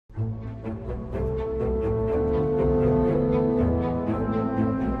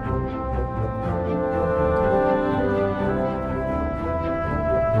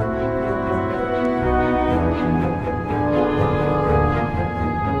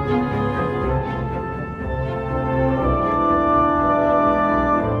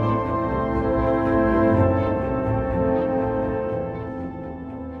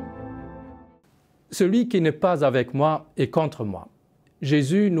Celui qui n'est pas avec moi est contre moi.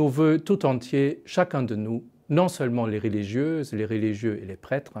 Jésus nous veut tout entier, chacun de nous, non seulement les religieuses, les religieux et les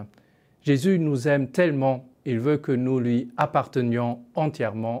prêtres. Jésus nous aime tellement, il veut que nous lui appartenions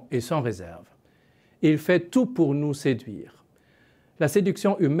entièrement et sans réserve. Il fait tout pour nous séduire. La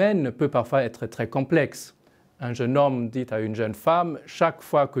séduction humaine peut parfois être très complexe. Un jeune homme dit à une jeune femme « Chaque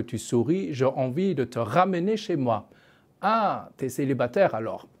fois que tu souris, j'ai envie de te ramener chez moi. » « Ah, t'es célibataire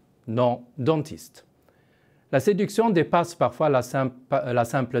alors ?»« Non, dentiste. » La séduction dépasse parfois la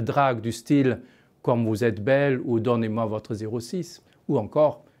simple drague du style « Comme vous êtes belle » ou « Donnez-moi votre 06 » ou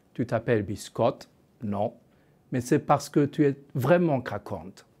encore « Tu t'appelles Biscotte ?» Non, mais c'est parce que tu es vraiment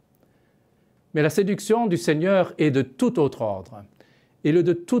craquante. Mais la séduction du Seigneur est de tout autre ordre. Il est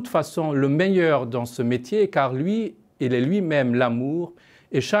de toute façon le meilleur dans ce métier car lui, il est lui-même l'amour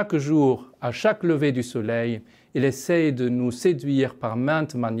et chaque jour, à chaque lever du soleil, il essaye de nous séduire par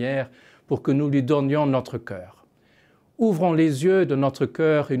maintes manières pour que nous lui donnions notre cœur. Ouvrons les yeux de notre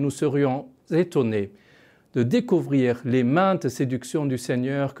cœur et nous serions étonnés de découvrir les maintes séductions du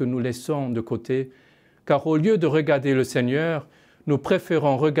Seigneur que nous laissons de côté, car au lieu de regarder le Seigneur, nous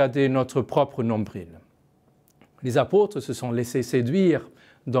préférons regarder notre propre nombril. Les apôtres se sont laissés séduire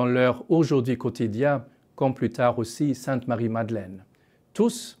dans leur aujourd'hui quotidien, comme plus tard aussi Sainte Marie-Madeleine.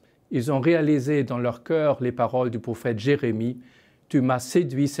 Tous, ils ont réalisé dans leur cœur les paroles du prophète Jérémie « Tu m'as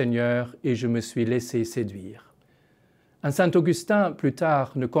séduit, Seigneur, et je me suis laissé séduire ». Un saint Augustin, plus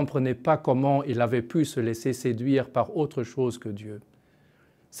tard, ne comprenait pas comment il avait pu se laisser séduire par autre chose que Dieu.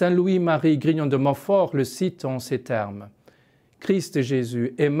 Saint Louis-Marie Grignon de Montfort le cite en ces termes « Christ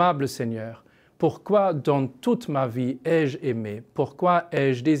Jésus, aimable Seigneur, pourquoi dans toute ma vie ai-je aimé? Pourquoi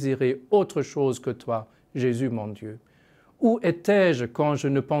ai-je désiré autre chose que toi, Jésus mon Dieu? Où étais-je quand je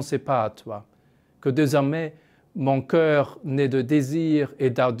ne pensais pas à toi? Que désormais mon cœur n'est de désir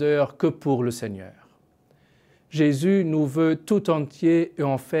et d'ardeur que pour le Seigneur. » Jésus nous veut tout entier et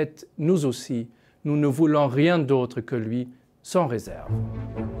en fait, nous aussi, nous ne voulons rien d'autre que lui, sans réserve.